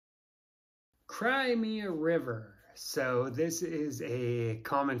Cry me a river. So this is a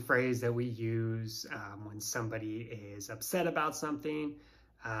common phrase that we use when somebody is upset about something.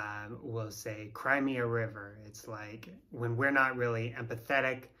 We'll say, cry me a river. It's like when we're not really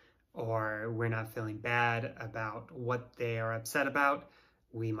empathetic or we're not feeling bad about what they are upset about,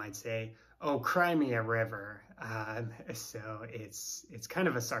 we might say, oh, cry me a river. So it's kind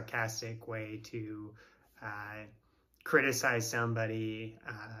of a sarcastic way to criticize somebody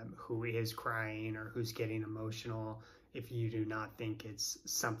who is crying or who's getting emotional if you do not think it's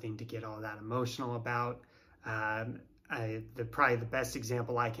something to get all that emotional about. Probably the best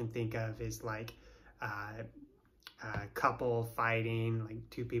example I can think of is like a couple fighting, like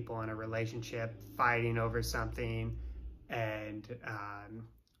two people in a relationship fighting over something, and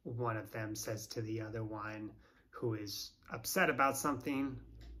one of them says to the other one who is upset about something,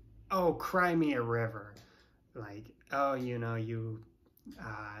 oh, cry me a river. Like, oh, you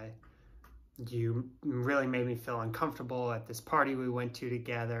really made me feel uncomfortable at this party we went to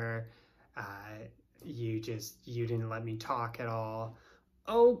together. You didn't let me talk at all.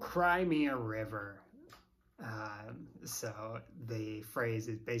 Oh, cry me a river. So the phrase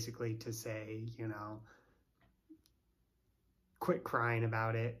is basically to say, quit crying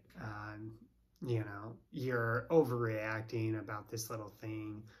about it. You're overreacting about this little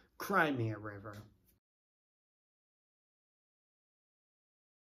thing. Cry me a river.